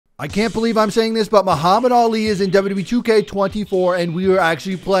I can't believe I'm saying this, but Muhammad Ali is in WWE 2K24, and we are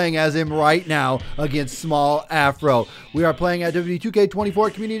actually playing as him right now against Small Afro. We are playing at WWE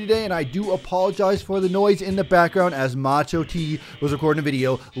 2K24 Community Day, and I do apologize for the noise in the background as Macho T was recording a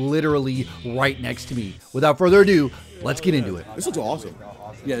video literally right next to me. Without further ado, let's get into it. This looks awesome.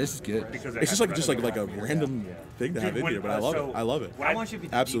 Yeah, this is good. It's just like a random thing to have in here, but I love it. I love it.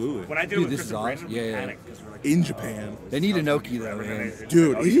 Absolutely. When I did Dude, it with this is Christopher awesome. Brandon, Yeah. In Japan. They need Inoki though, man.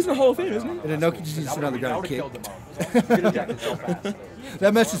 Dude, he's in the Hall of Fame, isn't he? And Inoki just needs to sit on the ground and kick.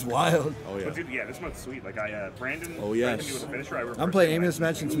 That match is wild. Oh, yeah. But dude, yeah, this one's sweet. Like Brandon. Oh, yes. Brandon was a finisher. I'm playing aiming this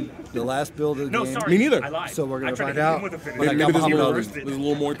match since the last build of the No, game. sorry. Me neither. I lied. So we're gonna I tried find to hit him out. with a finisher. But I Maybe got there's a Muhammad little, Ali. there's a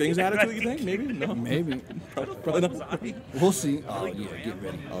little more things added to it, you think? Maybe? No. Maybe. Probably not. We'll see. Oh, yeah, get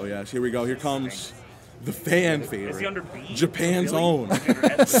ready. Oh, yes. Here we go. Here comes the fan Is he under favorite. B? Japan's Really? own.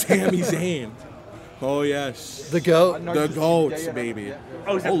 Sami Zayn. Oh, yes. The GOAT. The GOATs, baby.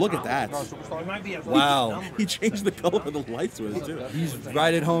 Oh, is that- Look at that. Wow. He changed the color of the lights with it, too. He's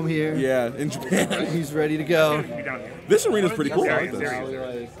right at home here. Yeah, in Japan. He's ready to go. Be down here. This arena's pretty cool. I like There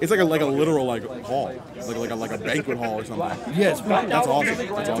this. It's like a literal hall, like a banquet hall or something. Yeah, it's pretty That's awesome.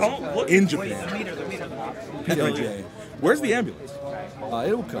 That's awesome. In Japan. PWJ. Where's the ambulance?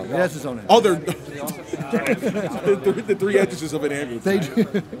 It'll come. It has its own end. Oh, they're the three entrances of an ambulance. They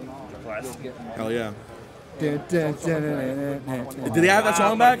do. Hell yeah. Dun, dun, dun, dun, dun, dun. Did they have that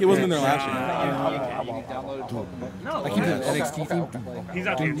song back? It wasn't in there last year. I keep the NXT theme. He's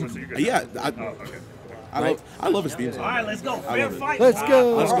not the intro, so you're good. Yeah, Oh, okay. I love his theme song. All right, let's go. I Fair love it. fight. Let's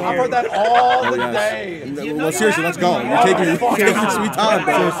go. Let's go. I've heard that all Oh, the yes. day. Well, seriously, let's go. You're taking your sweet time,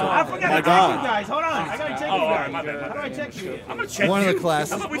 bro. I forgot My to check God. you guys. Hold on. I gotta check Oh, you all right, guys. my bad. How do I check you? I'm gonna check One of you. the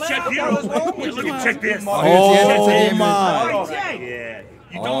classes. How about we check you? Look at check this. Oh, my. Yeah.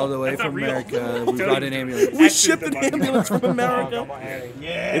 You All don't. the way That's not from real. America. We brought an ambulance. We shipped an ambulance from America.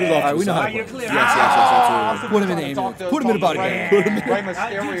 Yeah. It is off. All right, we know how All it right, you're works. clear. Yes, absolutely. Put him in the ambulance. Put him in a body bag. Throw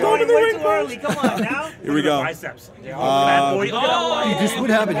him in the ring. Way too early. Come on now. Here we go. Biceps. Bad boy. Oh, This would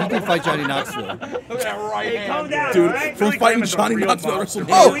happen. He did fight Johnny Knoxville. Look at that right Hey, calm hand. down, Dude, all right? from Billy fighting Graham is a Johnny real Knoxville at boss.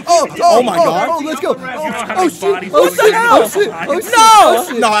 WrestleMania. Oh my God. Oh, let's go. You know how Oh, many shit. bodies Oh, Billy shit. Graham Oh, has shit. behind Oh, him? shit. Oh,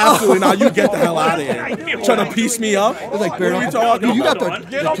 shit. No, absolutely not. You get the hell out of here. Trying to piece me up? It's like bare What are you knuckle. talking Dude, you got about? the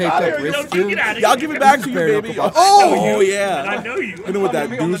taped up wrist, Don't you too. get out of here. Yeah, I'll give it back to you, Bare baby. knuckle. Oh, I yeah. know you. You know what that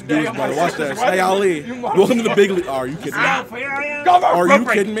dude's brother. Watch this. Hey, Ali. Welcome to the big league. Are you kidding me? Here I am. Are you Rope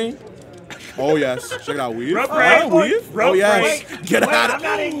break. kidding me? Oh, yes. Check it out. Weave. Rope break. Weave. Oh, Rope yes. break. Get out I'm of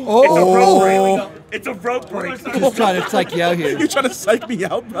not in. It's a rope Oh. break. It's a rope break. Just trying to psych you out here. You're trying to psych me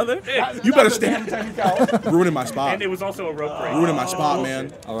out, brother? You better stand. Ruining my spot. And it was also a rope break. Ruining my spot,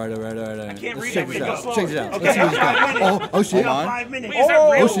 man. All right. can't Let's read check it. this out. Go Check this out. Okay, Let's see what he's okay. got. Oh, shit. Hold on. 5 minutes. Wait, is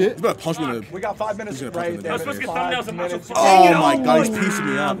that real? Oh, shit. He's about to punch me in the... We got 5 minutes He's gonna punch me in the right face. I was supposed to get thumbnails of Macho T. Oh, my God. He's piecing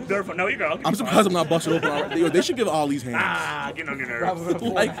me up. No, you go. I'm surprised I'm not busted open already. Yo, they should give Ali's hands. Ah, getting on your nerves.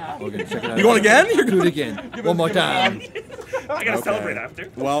 Like, Okay, check it out. you going again? You're Do it again. One more time. I gotta Okay. celebrate after.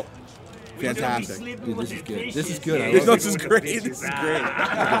 Well, fantastic. Dude, this is good. This is good. I This love is great. This is great.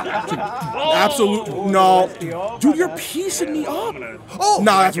 Oh! Absolute. No. Dude, you're piecing me up. Oh!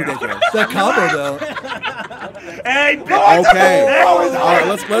 No, that's ridiculous. that combo, though. Hey, bitch! Okay. All right,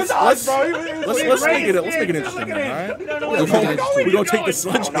 let's make it Let's interesting, all right? Let's We're gonna take the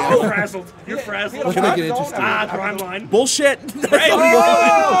sledgehammer. You're frazzled. You're frazzled. make it interesting. Ah, crime line. Bullshit.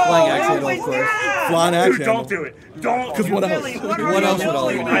 Flying axe handle, of course. Flying axe Dude, handle. don't do it. Don't. 'Cause what else? What else would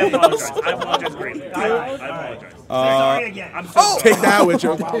Ali I do? apologize. I apologize greatly. I apologize. Sorry again. I'm so sorry. Take that with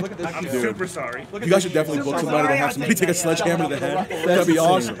you. I'm super sorry. You guys should definitely book somebody to have somebody take a sledgehammer to the head. That'd be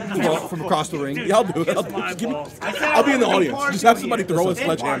awesome. From across the ring. Yeah, I'll do it. I'll be in the audience. Just have somebody throw a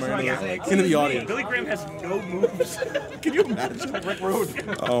sledgehammer into the audience. Billy Graham has no moves. Can you imagine?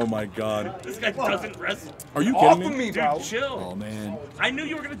 Oh my God. This guy doesn't wrestle. Are you Off kidding of me? me, Dude, bro. chill. Oh, man. I knew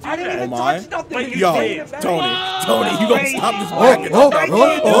you were gonna do I didn't that. even Oh my. touch nothing. But you Yo, did. Tony, you gonna stop this Oh, bracket?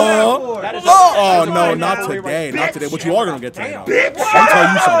 oh, Oh no, not today, not today. But you are gonna get today. I'll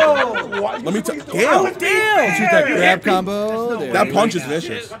tell you something. Let me tell. Damn. Shoot that grab combo. There That you punch is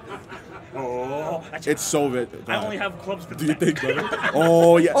vicious. Oh, It's so vicious. I only have clubs to Do you think, brother?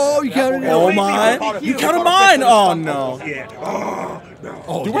 Oh yeah. Oh, you counted it. Oh my. You counted mine. Oh no. Yeah.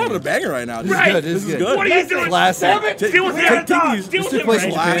 Oh, Dude, we're having a banger right now. This is good. This is good. What are you doing? Classic. Deal with Take him. these. Deal This with took him, place in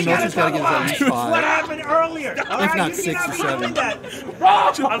Ray. Japan. Nothing's got to get us at least What 5. happened earlier? If not 6 or 7.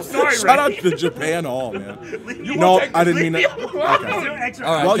 I'm sorry, Shout out Ray. to Japan Hall, man. No, I didn't mean that. Okay.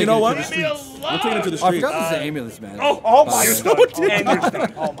 All right, Well, you know what? take it to the streets. We're taking it to the Oh, I streets. forgot this is an ambulance match. Oh my you're God. stuck. And you're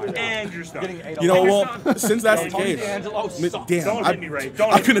stuck. And you're stuck. You know, well, since that's the case, Don't damn, hit me, Ray. Don't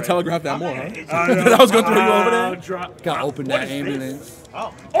I hit me, couldn't have Ray. telegraphed that more, huh? That I was going to throw you over there? Drop. Got to open What that is this? ambulance.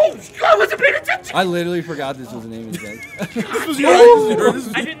 Oh, I wasn't paying attention. I literally forgot this was the name of the guy. This was your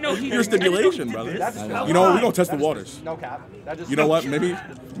I didn't know he your stipulation, brother. You know what? We're going to test the waters. No cap. You know what? Maybe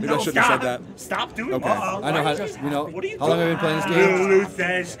I shouldn't have said that. Stop doing Okay. that. I know how. You know What are you how long have I been playing this game? Lulu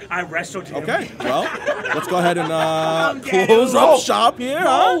says I wrestled him. Okay, well, let's go ahead and close up shop here,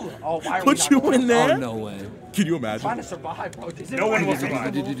 huh? Oh, why are we Put not you going? in there. Oh no way. Can you Trying to imagine? survive, bro. No one will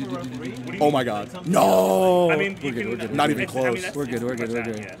survive. Oh my God. No. I mean, We're good. Not even close. that's- We're good, we're it's good, we're that,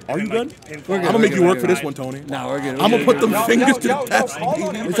 good. yeah. Are you And, good? like, We're I'm good. gonna make you we're work good, for this we're one, Tony. No, we're good. I'm gonna put them Yo, fingers to yo, the yo, test. hold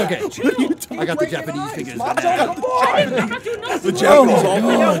on. It's okay. I got the Japanese fingers. Macho, come on. The Japanese all I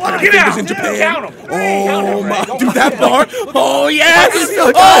got Get fingers out. in Japan. Count 'em. Oh my, dude, that bar. Oh yes.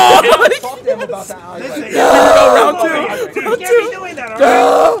 Oh, Talk to them about that. round two. You can't be doing that,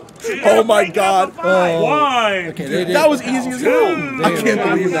 all right? Oh my God. One. Okay, they did. That was easy as hell. I can't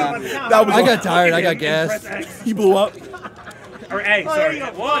believe that. That was. I got tired. I got gas. Press X. He blew up. Or A, Oh, there sorry. you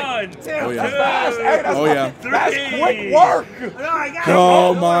go. One. Oh yeah. Hey, that's Oh yeah. That's Three. quick work. No, I got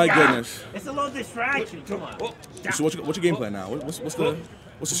Oh it. my goodness. It's a little distraction. Come on. So what's your game plan now? What's the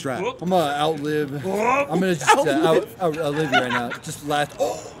strat? I'm gonna outlive. I'm gonna just outlive you right now. Just last.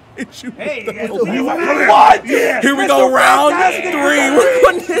 Oh, Hit you. Hey, you What? Here we go, round 3. We're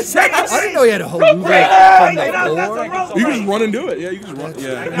putting his ass. I didn't know he had a haluva from the floor. You can just run and do it. Yeah, you can just run.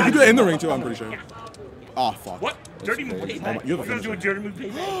 Yeah, you can do it in the ring too. I'm pretty sure. Oh fuck. What? Dirty move paper. Oh, my- you have a We're gonna do a dirty move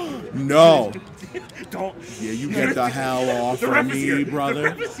paper. No. Don't. Yeah, you get the hell off The of ref is me, here. brother.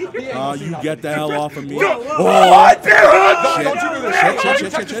 The ref is here. You get the hell off of me. Whoa, What? Shit. Don't you do this.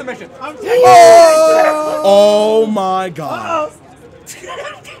 Shit. Check the submission. I'm taking Oh my God.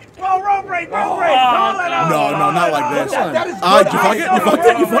 roll break. Call it out. No, not like this. That is You good. fuck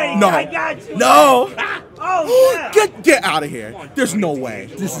it? You fuck? I No. got you. No. Oh, yeah. Get out of here. There's no way.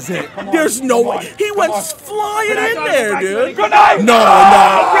 This is it. There's no way. He went flying in there, dude. Good night.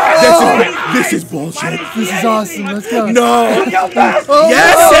 No. This is bullshit. This is awesome. Let's go. No. Oh,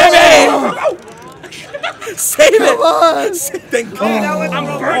 Yes, Sammy. Save it. Come on. Thank That was God. a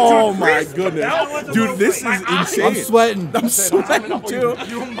roll break. Oh my goodness. Dude, this is insane. I'm sweating. I'm sweating too.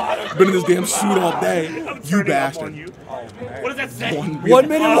 Been in this damn suit all day. You Turning up on bastard. you. What does that say? 1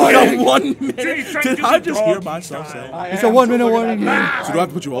 minute Oh, warning. 1 Dude, minute. he's trying to Did do I the just hear doggy myself style. say? It's a 1 minute warning game. So do I have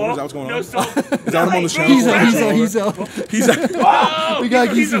to put you over? Is that what's going No, on? so. Is that what I'm on the show? He's a. We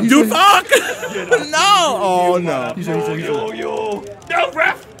got Giza. Dude, fuck! No! Oh no. He's a. No,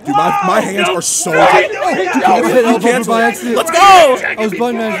 ref. Dude, my hands are so. Hit elbow by accident. Let's go! I was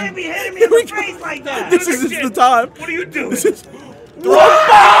button You mashing. can't be hitting me in the face like that. This is the time. What are you doing? This is.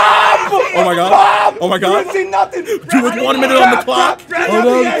 Oh my god. Oh my You god. didn't see nothing. Dude, with 1 minute on the clock. Oh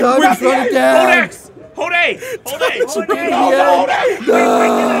no, the time is running Hold down. X. Hold A. Hold A. Hold it.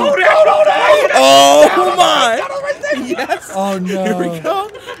 Yeah. Hold X. Oh my. Yes. Oh no. Here we go.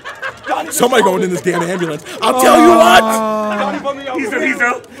 Somebody going in this damn ambulance. I'll tell you what. Johnny, put me over. He's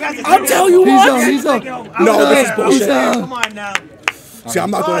up. I'll tell you what. He's up. No, this is bullshit. Come on now. See,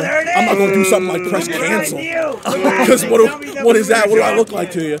 I'm not going to do something like press cancel. Because Because what is that? What do I look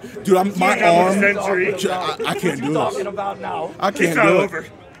like to you, dude? My arm. Century. I can't do Talking this. about now. I It's can't not do over.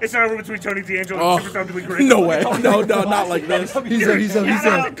 it. It's not over between Tony D'Angelo Oh, and Superstar Billy Graham. no way. No, not like this. He's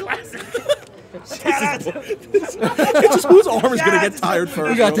up. Classic. It's just whose arm is gonna get tired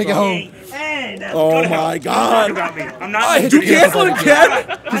first. We gotta take it home. Oh my Talk god. about me. I'm I not. hit You the cancel button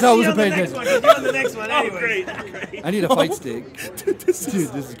again? Because I wasn't paying attention. You're on the next one Oh, anyway. great. I need a fight stick. Dude, this Dude,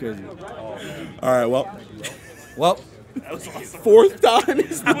 is. this is crazy. All right. Well, Well, That was awesome. fourth time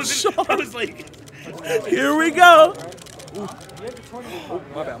is I the was charm. like, Here we go.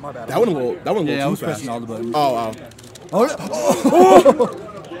 My bad. That one a little. That one a yeah, I little was too fast. pressing all the buttons. Oh,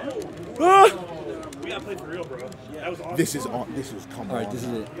 Oh, we gotta play for real, bro. That was awesome. This is on. This is come all on. right, this is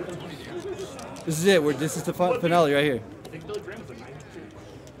it. This is it. This is the finale right here. I think Billy Graham was a 9.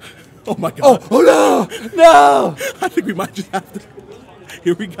 Oh my god. Oh no! No! I think we might just have to.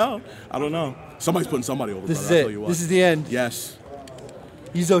 Here we go. I don't know. Somebody's putting somebody over. This brother, is I'll tell you it. what. This is the end. Yes,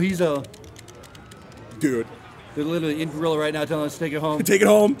 Hezo. dude. They're literally in Gorilla right now telling us to take it home. Take it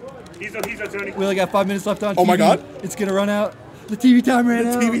home. He's a Tony. We only got 5 minutes left on TV. Oh my God. It's gonna run out. The TV time ran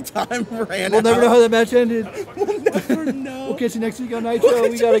out. TV time ran We'll out. never know how that match ended. We'll never know. We'll catch you next week on Nitro.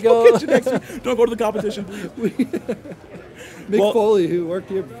 We gotta go. Catch you next week. Don't go to the competition, please. Mick Well- Foley, who worked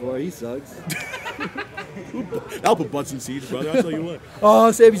here before, he sucks. That'll put butts in seats, brother. I'll tell you what.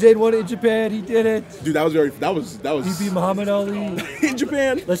 Oh, Sami Zayn won it in Japan. He did it. Dude, that was He beat Muhammad Ali. in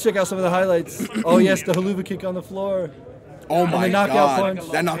Japan. Let's check out some of the highlights. Oh yes, the haluva kick on the floor. Oh my knockout god.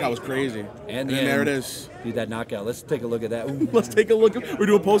 punch. That knockout was crazy. And then there it end. is. Dude, that knockout. Let's take a look at that. Ooh. Let's take a look. We're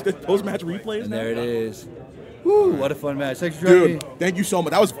doing post match replays And now. there it is. Woo, what a fun match. Thanks for joining me. Dude, thank you so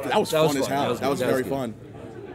much. That was fun as hell. That was very fun.